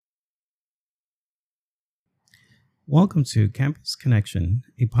Welcome to Campus Connection,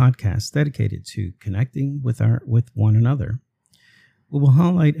 a podcast dedicated to connecting with one another. We will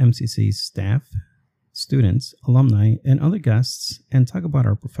highlight MCC's staff, students, alumni, and other guests and talk about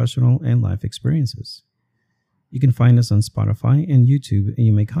our professional and life experiences. You can find us on Spotify and YouTube, and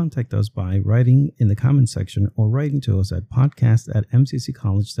you may contact us by writing in the comments section or writing to us at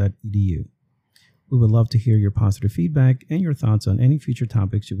podcast@mcccollege.edu. We would love to hear your positive feedback and your thoughts on any future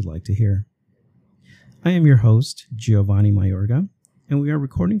topics you would like to hear. I am your host, Giovanni Mayorga, and we are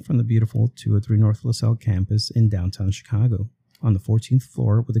recording from the beautiful 203 North LaSalle campus in downtown Chicago on the 14th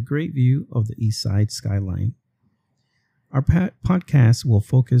floor with a great view of the east side skyline. Our podcast will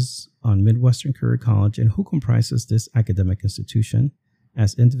focus on Midwestern Career College and who comprises this academic institution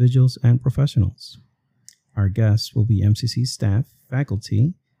as individuals and professionals. Our guests will be MCC staff,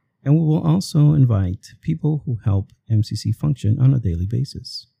 faculty, and we will also invite people who help MCC function on a daily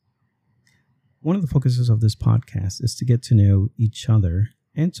basis. One of the focuses of this podcast is to get to know each other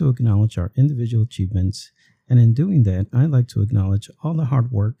and to acknowledge our individual achievements. And in doing that, I'd like to acknowledge all the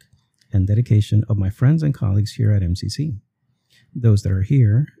hard work and dedication of my friends and colleagues here at MCC, those that are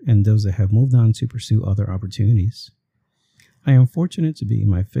here and those that have moved on to pursue other opportunities. I am fortunate to be in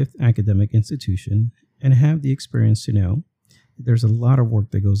my fifth academic institution and have the experience to know that there's a lot of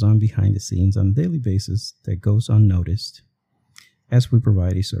work that goes on behind the scenes on a daily basis that goes unnoticed as we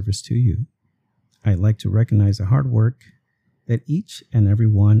provide a service to you. I'd like to recognize the hard work that each and every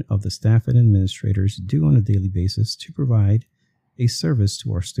one of the staff and administrators do on a daily basis to provide a service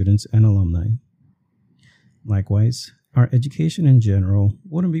to our students and alumni. Likewise, our education in general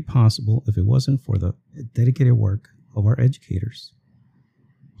wouldn't be possible if it wasn't for the dedicated work of our educators.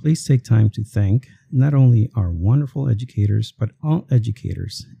 Please take time to thank not only our wonderful educators, but all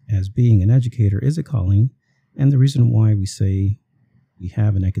educators, as being an educator is a calling and the reason why we say we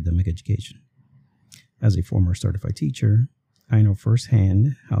have an academic education. As a former certified teacher, I know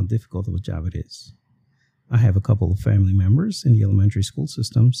firsthand how difficult of a job it is. I have a couple of family members in the elementary school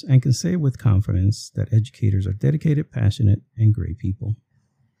systems and can say with confidence that educators are dedicated, passionate, and great people.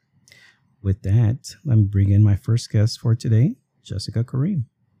 With that, let me bring in my first guest for today, Jessica Karim.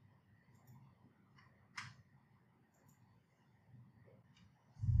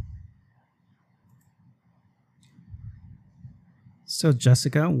 So,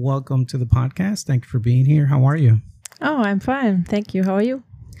 Jessica, welcome to the podcast. Thank you for being here. How are you? Oh, I'm fine. Thank you. How are you?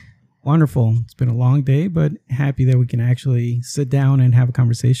 Wonderful. It's been a long day, but happy that we can actually sit down and have a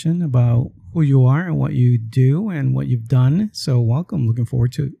conversation about who you are and what you do and what you've done. So welcome. Looking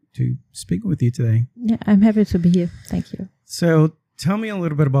forward to speaking with you today. Yeah, I'm happy to be here. Thank you. So tell me a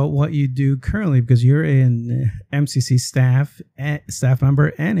little bit about what you do currently, because you're an MCC staff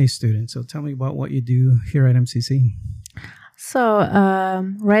member and a student. So tell me about what you do here at MCC. So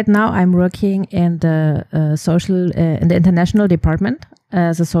right now I'm working in the in the international department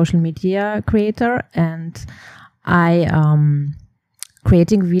as a social media creator, and I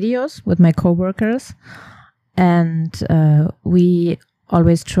creating videos with my coworkers, and we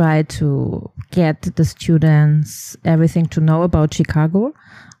always try to get the students everything to know about Chicago,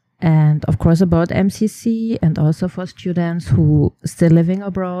 and of course about MCC, and also for students who still living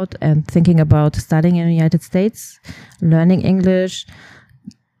abroad and thinking about studying in the United States, learning English,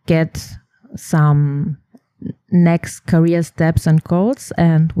 get some next career steps and goals,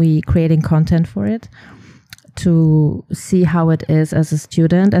 and we creating content for it to see how it is as a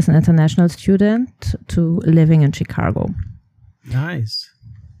student, as an international student, to living in Chicago. Nice.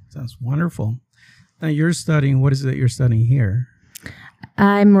 Sounds wonderful. Now you're studying, what is it that you're studying here?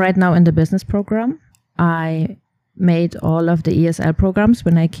 I'm right now in the business program. I made all of the ESL programs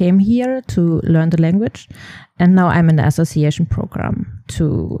when I came here to learn the language. And now I'm in the association program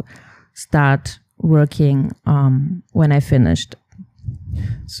to start working when I finished.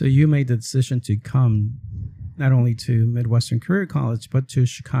 So you made the decision to come not only to Midwestern Career College, but to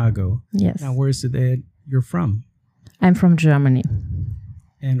Chicago. Yes. Now, where is it that you're from? I'm from Germany.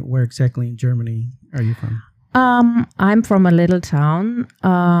 And where exactly in Germany are you from? I'm from a little town,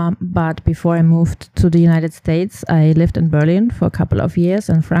 but before I moved to the United States, I lived in Berlin for a couple of years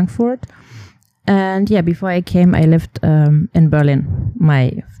and Frankfurt. And yeah, before I came, I lived in Berlin,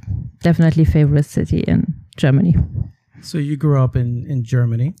 my definitely favorite city in Germany. So you grew up in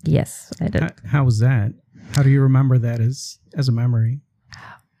Germany? Yes, I did. How was that? How do you remember that as a memory?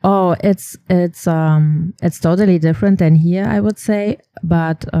 Oh, it's totally different than here, I would say.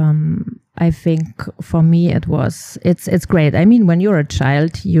 But I think for me it's great. I mean, when you're a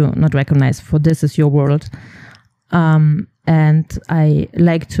child, you not recognize for this is your world. And I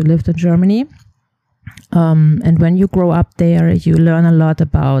like to live in Germany. And when you grow up there, you learn a lot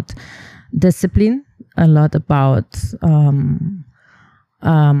about discipline a lot about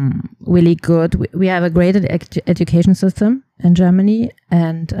really good. We have a great education system in Germany,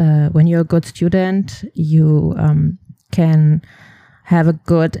 and when you're a good student, you can have a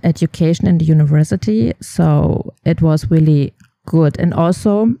good education in the university. So it was really good. And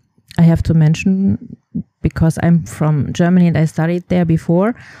also, I have to mention, because I'm from Germany and I studied there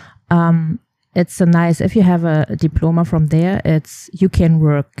before, it's a nice, if you have a diploma from there, you can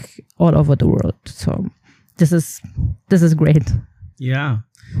work all over the world. So this is great. Yeah.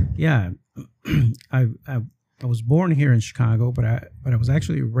 I was born here in Chicago, but I was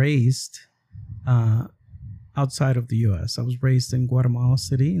actually raised outside of the U.S. I was raised in Guatemala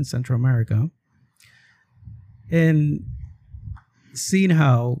City in Central America, and seeing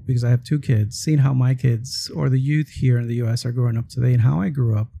how, because I have 2 kids, seeing how my kids or the youth here in the U.S. are growing up today and how I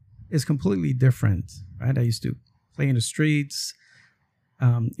grew up is completely different, right? I used to play in the streets.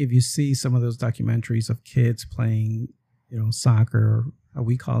 If you see some of those documentaries of kids playing, soccer, how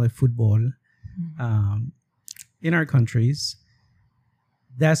we call it football, in our countries,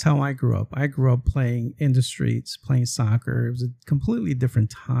 that's how I grew up. I grew up playing in the streets, playing soccer. It was a completely different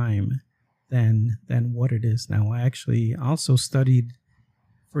time than what it is now. I actually also studied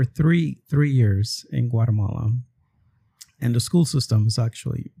for three years in Guatemala, and the school system is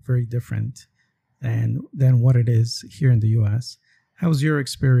actually very different than what it is here in the U.S. How was your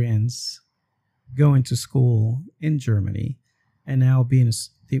experience going to school in Germany and now being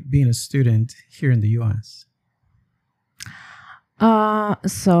a student here in the U.S.? For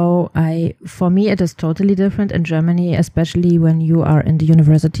me, it is totally different in Germany, especially when you are in the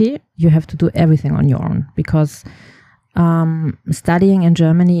university. You have to do everything on your own, because studying in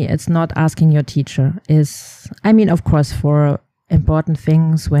Germany, it's not asking your teacher. Of course, for important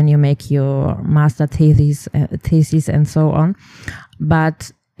things when you make your master thesis and so on.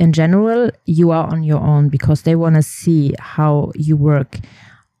 But in general, you are on your own, because they want to see how you work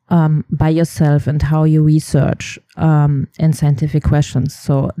by yourself and how you research in scientific questions.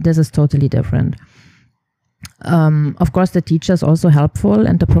 So this is totally different. Of course, the teachers also helpful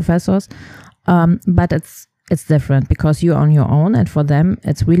and the professors, but it's different because you're on your own, and for them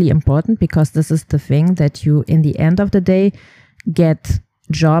it's really important, because this is the thing that you, in the end of the day, get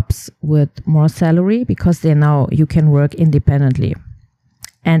jobs with more salary, because they know you can work independently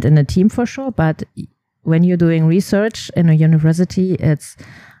and in a team for sure. But when you're doing research in a university, it's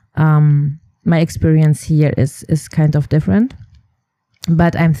my experience here is kind of different,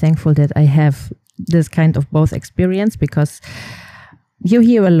 but I'm thankful that I have this kind of both experience, because you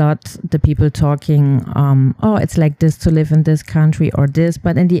hear a lot the people talking, it's like this to live in this country or this,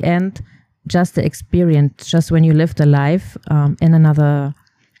 but in the end, just the experience, just when you live the life in another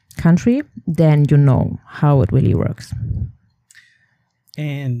country, then you know how it really works.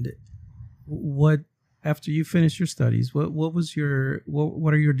 And after you finished your studies,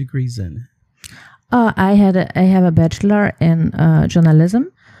 what are your degrees in? I have a bachelor in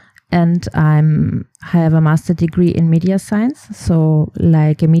journalism, and I have a master degree in media science, so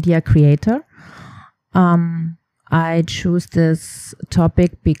like a media creator. I choose this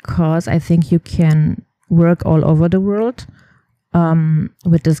topic because I think you can work all over the world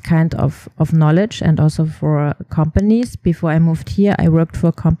with this kind of knowledge, and also for companies. Before I moved here, I worked for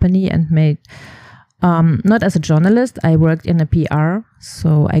a company and made, not as a journalist, I worked in a PR.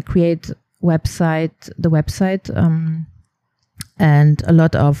 So I create the website, and a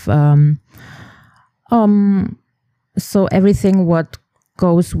lot of, so everything what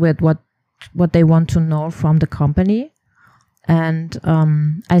goes with what they want to know from the company. And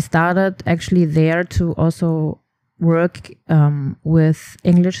I started actually there to also work with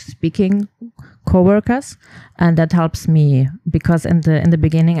English-speaking co-workers, and that helps me, because in the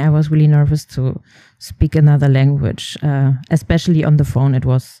beginning I was really nervous to speak another language, especially on the phone. It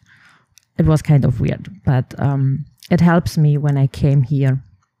was kind of weird, but it helps me when I came here.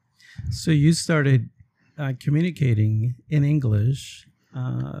 So you started communicating in English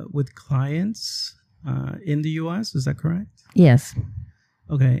with clients in the U.S., is that correct? Yes.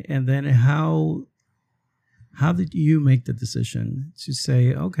 Okay, and then how did you make the decision to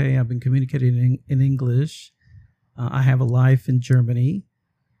say, okay, I've been communicating in English, I have a life in Germany,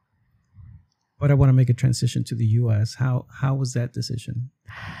 but I want to make a transition to the U.S. How was that decision?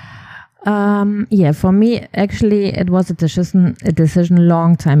 For me, actually, it was a decision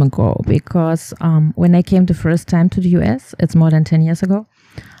long time ago, because when I came the first time to the US, it's more than 10 years ago,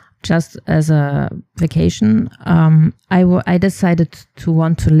 just as a vacation, I decided to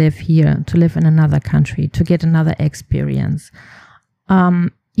want to live here, to live in another country, to get another experience.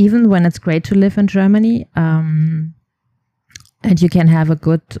 Even when it's great to live in Germany, and you can have a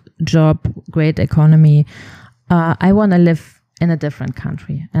good job, great economy. I want to live in a different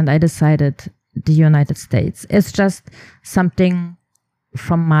country, and I decided the United States. It's just something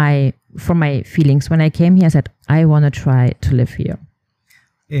from my feelings. When I came here, I said, I want to try to live here.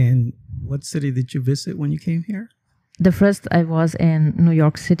 And what city did you visit when you came here? The first, I was in New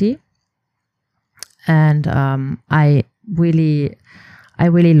York City, and I really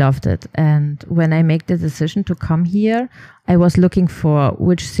loved it. And when I made the decision to come here, I was looking for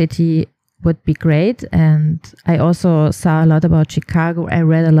which city would be great. And I also saw a lot about Chicago. I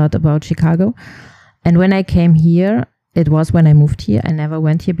read a lot about Chicago. And when I came here, it was when I moved here. I never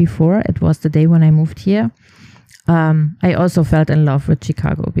went here before. It was the day when I moved here. I also felt in love with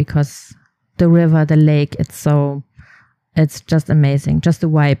Chicago because the river, the lake, it's just amazing. Just the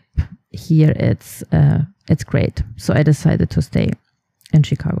vibe here, it's great. So I decided to stay in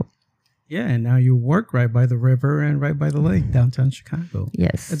Chicago. Yeah, and now you work right by the river and right by the lake, downtown Chicago.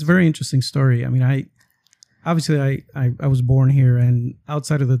 Yes. It's a very interesting story. I mean, I was born here, and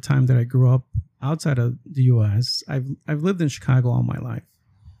outside of the time that I grew up outside of the U.S., I've lived in Chicago all my life.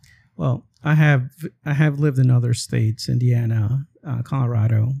 Well, I have lived in other states, Indiana,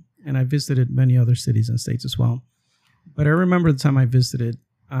 Colorado, and I visited many other cities and states as well. But I remember the time I visited,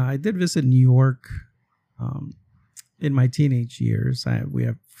 I did visit New York in my teenage years. We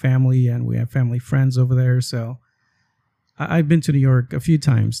have family and we have family friends over there. So I've been to New York a few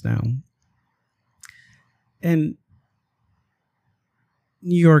times now. And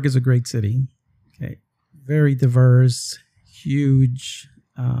New York is a great city. Okay, very diverse, huge,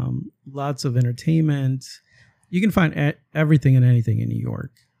 lots of entertainment. You can find everything and anything in New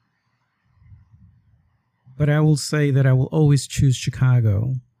York. But I will say that I will always choose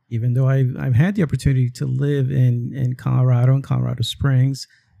Chicago, even though I've had the opportunity to live in Colorado and Colorado Springs.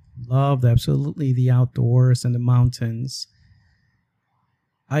 Loved absolutely the outdoors and the mountains.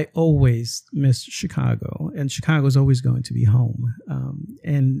 I always miss Chicago, and Chicago is always going to be home.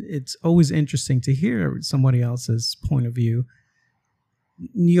 And it's always interesting to hear somebody else's point of view.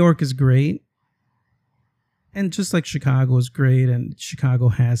 New York is great, and just like Chicago is great, and Chicago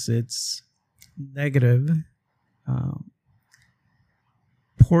has its negative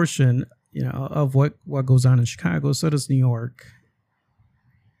portion, of what goes on in Chicago. So does New York.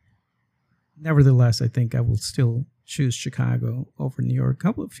 Nevertheless, I think I will still choose Chicago over New York.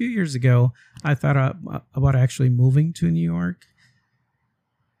 A few years ago, I thought about actually moving to New York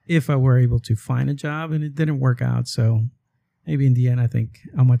if I were able to find a job, and it didn't work out. So maybe in the end, I think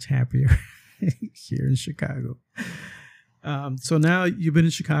I'm much happier here in Chicago. So now you've been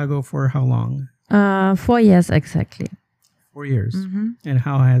in Chicago for how long? 4 years exactly. 4 years. Mm-hmm. And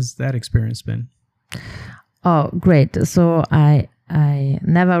how has that experience been? Oh, great. So I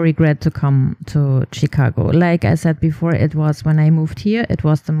never regret to come to Chicago. Like I said before, it was when I moved here. It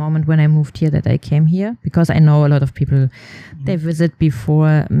was the moment when I moved here that I came here, because I know a lot of people, they visit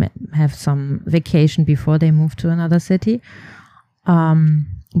before, have some vacation before they move to another city.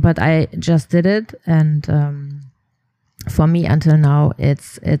 But I just did it. And for me, until now,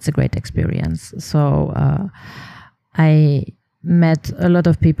 it's a great experience. So I met a lot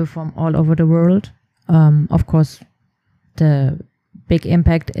of people from all over the world. Of course, the big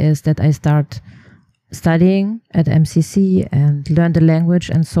impact is that I start studying at MCC and learn the language,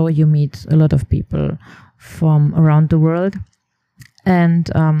 and so you meet a lot of people from around the world. And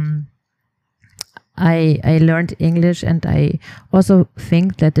I learned English, and I also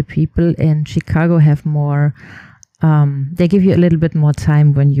think that the people in Chicago have more, they give you a little bit more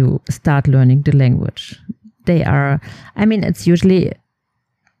time when you start learning the language. It's usually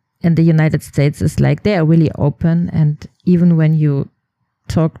in the United States, it's like they are really open, and even when you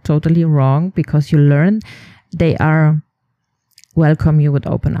talk totally wrong because you learn, they are welcome you with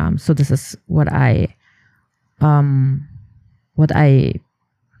open arms. So this is what I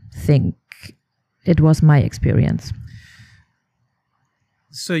think it was my experience.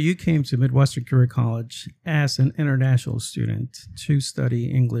 So you came to Midwestern Career College as an international student to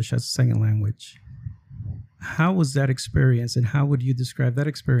study English as a second language. How was that experience, and how would you describe that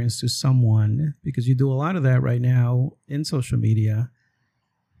experience to someone? Because you do a lot of that right now in social media,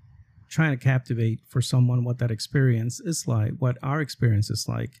 trying to captivate for someone what that experience is like, what our experience is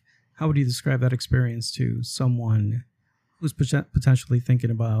like. How would you describe that experience to someone who's potentially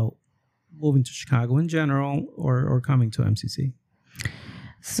thinking about moving to Chicago in general or coming to MCC?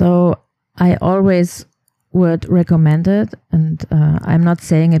 So I always would recommend it, and I'm not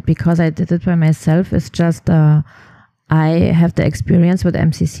saying it because I did it by myself. It's just I have the experience with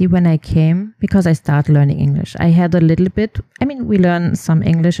MCC when I came because I started learning English. I had a little bit, I mean, we learn some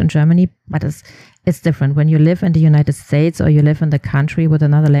English in Germany, but it's different. When you live in the United States or you live in the country with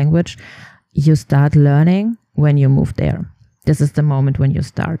another language, you start learning when you move there. This is the moment when you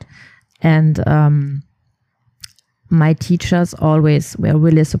start. And my teachers always were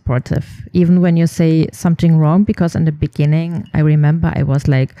really supportive, even when you say something wrong, because in the beginning, I remember I was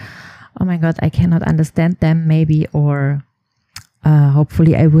like, oh my God, I cannot understand them maybe, or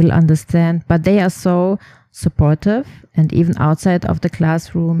hopefully I will understand. But they are so supportive. And even outside of the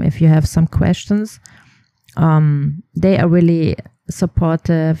classroom, if you have some questions, they are really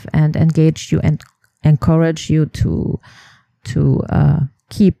supportive and engage you and encourage you to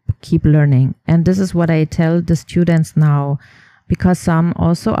keep learning. And this is what I tell the students now, because some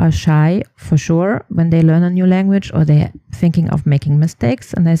also are shy for sure when they learn a new language or they're thinking of making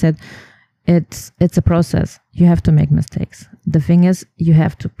mistakes. And I said, it's a process. You have to make mistakes. The thing is, you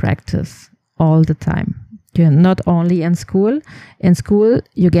have to practice all the time. You're not only in school. In school,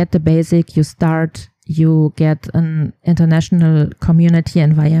 you get the basic, you get an international community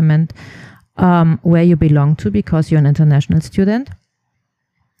environment where you belong to because you're an international student.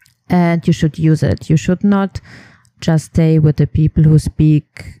 And you should use it. You should not just stay with the people who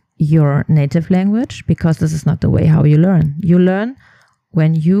speak your native language, because this is not the way how you learn. You learn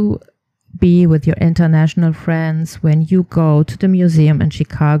when you be with your international friends, when you go to the museum in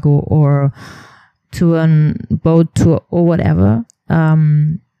Chicago or to a boat tour or whatever.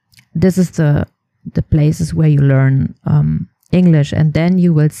 This is the places where you learn English. And then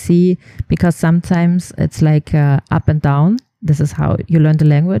you will see, because sometimes it's like up and down. This is how you learn the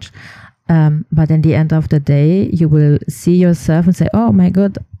language. But in the end of the day, you will see yourself and say, oh my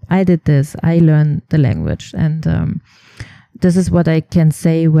God, I did this. I learned the language. And this is what I can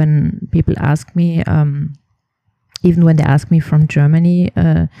say when people ask me, even when they ask me from Germany,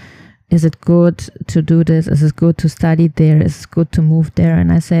 is it good to do this? Is it good to study there? Is it good to move there?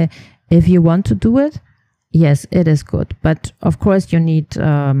 And I say, if you want to do it, yes, it is good. But of course, you need,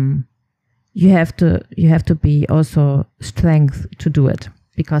 you have to be also strength to do it,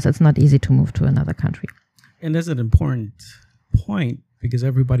 because it's not easy to move to another country. And that's an important point, because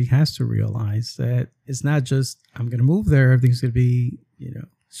everybody has to realize that it's not just, I'm going to move there, everything's going to be,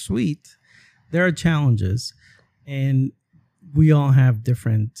 sweet. There are challenges, and we all have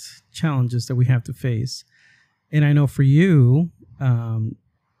different challenges that we have to face. And I know for you,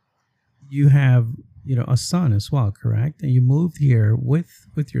 you have, a son as well, correct? And you moved here with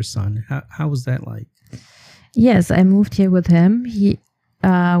your son. How was that like? Yes, I moved here with him.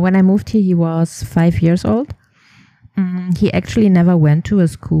 When I moved here, he was 5 years old. He actually never went to a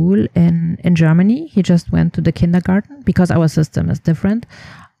school in Germany. He just went to the kindergarten because our system is different.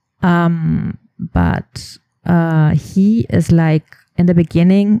 But he is like, in the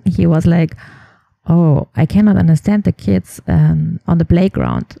beginning, he was like, oh, I cannot understand the kids on the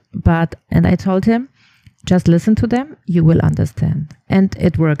playground. And I told him, just listen to them, you will understand. And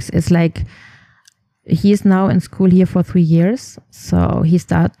it works. It's like, he is now in school here for 3 years. So he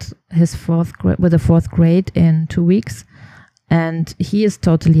starts his with the fourth grade in 2 weeks. And he is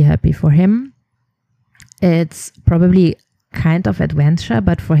totally happy. For him, it's probably kind of adventure,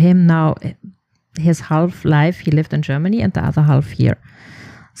 but for him now, his half life, he lived in Germany and the other half here.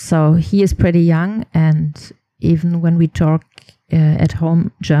 So he is pretty young, and even when we talk at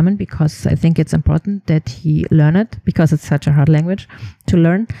home German, because I think it's important that he learn it, because it's such a hard language to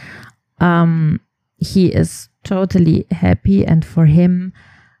learn, he is totally happy. And for him,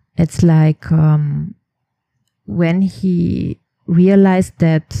 it's like when he realized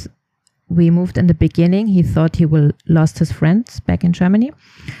that we moved in the beginning, he thought he will lost his friends back in Germany.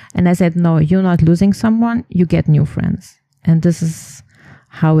 And I said, no, you're not losing someone, you get new friends. And this is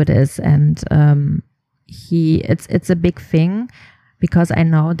how it is. And it's a big thing, because I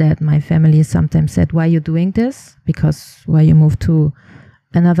know that my family sometimes said, why are you doing this? Because why you moved to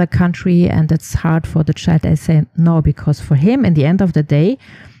another country and it's hard for the child. I say, no, because for him, in the end of the day,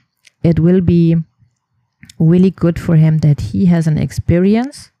 it will be really good for him that he has an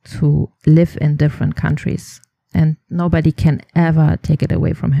experience to live in different countries, and nobody can ever take it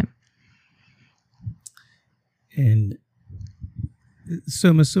away from him. And so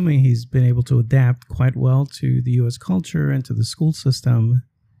I'm assuming he's been able to adapt quite well to the U.S. culture and to the school system.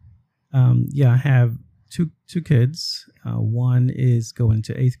 I have two kids. One is going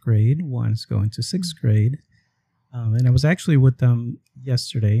to 8th grade. One is going to 6th grade. And I was actually with them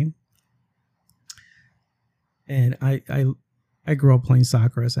yesterday. And I grew up playing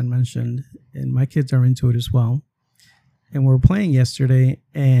soccer, as I mentioned, and my kids are into it as well. And we were playing yesterday,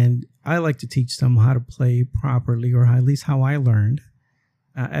 and I like to teach them how to play properly, or at least how I learned,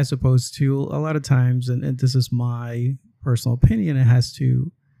 as opposed to a lot of times, and this is my personal opinion, it has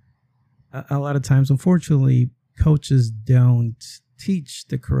to, a lot of times, unfortunately, coaches don't teach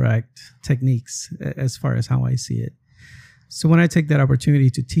the correct techniques as far as how I see it. So when I take that opportunity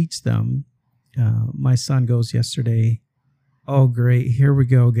to teach them, my son goes yesterday, oh, great, here we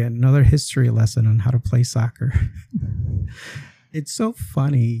go again, another history lesson on how to play soccer. It's so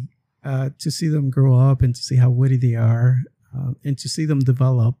funny to see them grow up and to see how witty they are, and to see them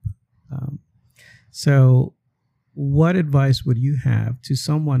develop. So what advice would you have to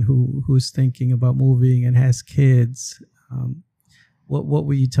someone who's thinking about moving and has kids? What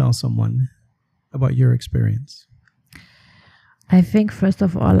would you tell someone about your experience? I think, first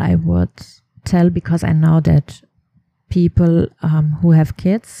of all, I would tell, because I know that people who have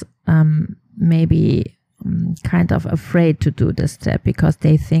kids maybe kind of afraid to do this step because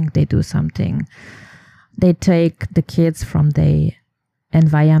they think they do something. They take the kids from the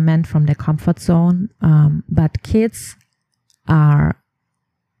environment, from the comfort zone. But kids are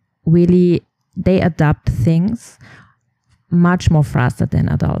really, they adapt things much more faster than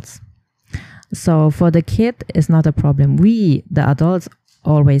adults. So for the kid, it's not a problem. We, the adults,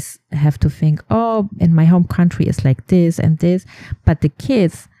 always have to think, oh, in my home country it's like this and this. But the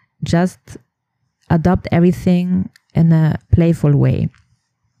kids just adopt everything in a playful way.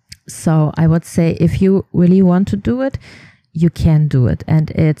 So I would say, if you really want to do it, you can do it,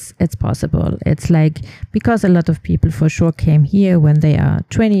 and it's possible. It's like, because a lot of people for sure came here when they are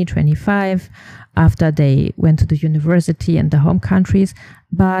 20, 25, after they went to the university in the home countries,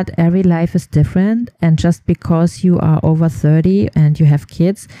 but every life is different, and just because you are over 30 and you have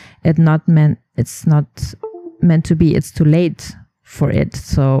kids, it's not meant to be it's too late for it.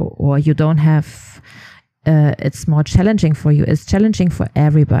 So, or you don't have, it's more challenging for you. It's challenging for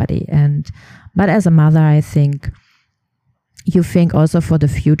everybody. But as a mother, I think you think also for the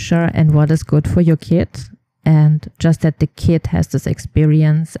future and what is good for your kid, and just that the kid has this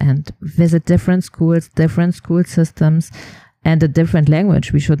experience and visit different schools, different school systems, and a different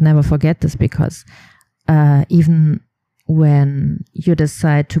language. We should never forget this, because even when you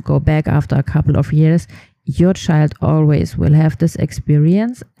decide to go back after a couple of years, your child always will have this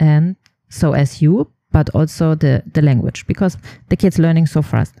experience, and so as you, but also the language, because the kid's learning so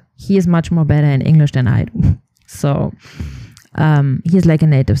fast. He is much more better in English than I do. So he's like a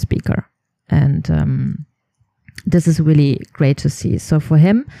native speaker, and this is really great to see. So for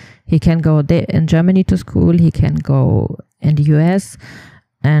him, he can go in Germany to school, he can go in the US,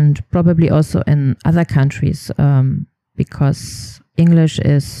 and probably also in other countries, because English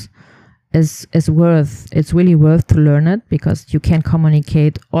is really worth to learn it, because you can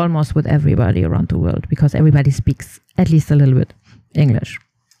communicate almost with everybody around the world, because everybody speaks at least a little bit English.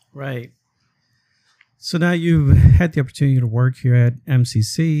 Right. So now you've had the opportunity to work here at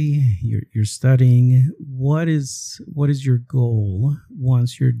MCC. You're studying. What is your goal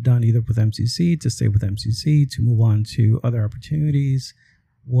once you're done, either with MCC, to stay with MCC, to move on to other opportunities?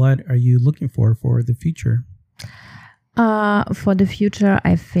 What are you looking for the future? For the future,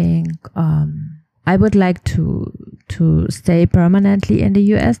 I think I would like to stay permanently in the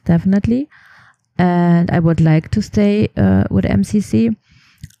US, definitely, and I would like to stay with MCC,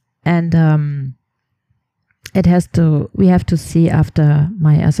 and we have to see after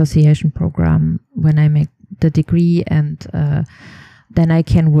my association program, when I make the degree, and then I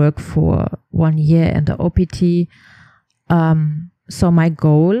can work for 1 year in the OPT. So my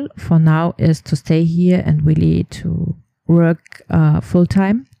goal for now is to stay here and really to work full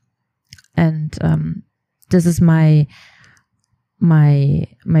time, and this is my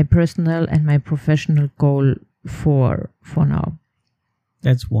personal and my professional goal for now.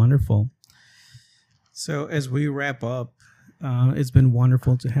 That's wonderful. So as we wrap up, it's been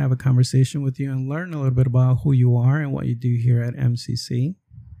wonderful to have a conversation with you and learn a little bit about who you are and what you do here at MCC.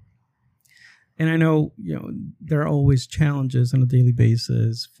 And I know, there are always challenges on a daily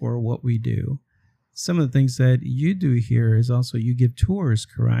basis for what we do. Some of the things that you do here is also you give tours,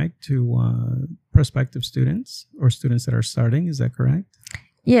 correct, to prospective students or students that are starting. Is that correct?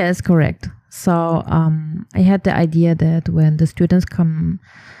 Yes, correct. So I had the idea that when the students come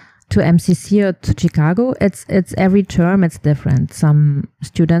to MCC or to Chicago, it's every term it's different. Some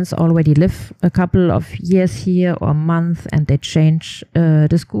students already live a couple of years here or a month, and they change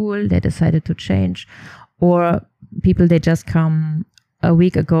the school. They decided to change, or people, they just come a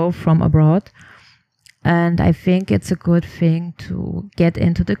week ago from abroad. And I think it's a good thing to get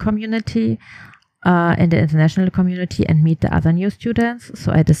into the community, in the international community, and meet the other new students.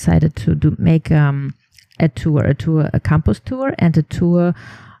 So I decided to make a campus tour, and a tour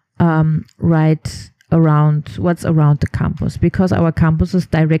right around what's around the campus, because our campus is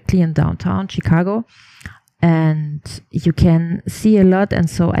directly in downtown Chicago and you can see a lot. And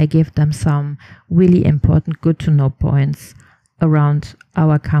so I give them some really important, good to know points around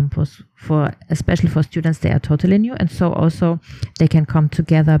our campus, for especially for students they are totally new. And so also they can come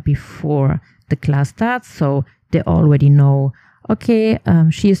together before the class starts. So they already know, okay,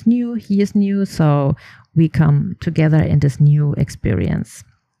 she is new, he is new. So we come together in this new experience.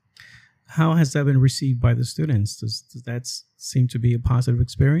 How has that been received by the students? Does that seem to be a positive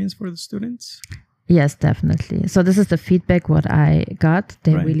experience for the students? Yes, definitely. So this is the feedback what I got.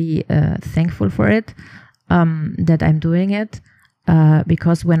 They're really thankful for it, that I'm doing it.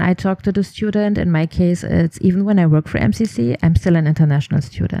 Because when I talk to the student, in my case, it's even when I work for MCC, I'm still an international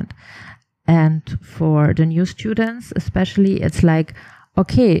student. And for the new students, especially, it's like,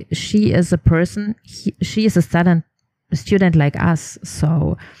 okay, she is a person, she is a student like us.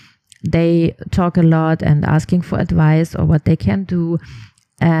 So they talk a lot and asking for advice or what they can do.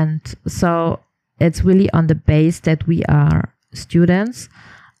 And so it's really on the base that we are students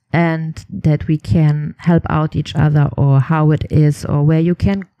and that we can help out each other, or how it is, or where you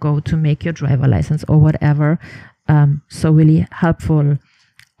can go to make your driver license or whatever. So really helpful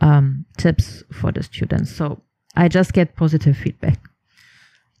tips for the students. So I just get positive feedback.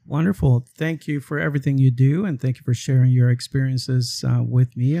 Wonderful. Thank you for everything you do, and thank you for sharing your experiences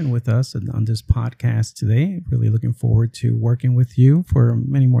with me and with us on this podcast today. Really looking forward to working with you for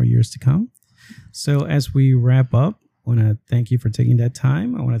many more years to come. So as we wrap up, I want to thank you for taking that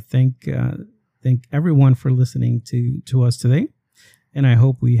time. I want to thank everyone for listening to us today, and I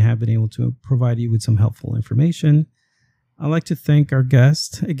hope we have been able to provide you with some helpful information. I'd like to thank our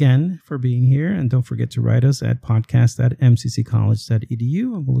guest again for being here, and don't forget to write us at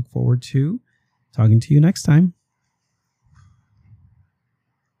podcast@mcccollege.edu, and we'll look forward to talking to you next time.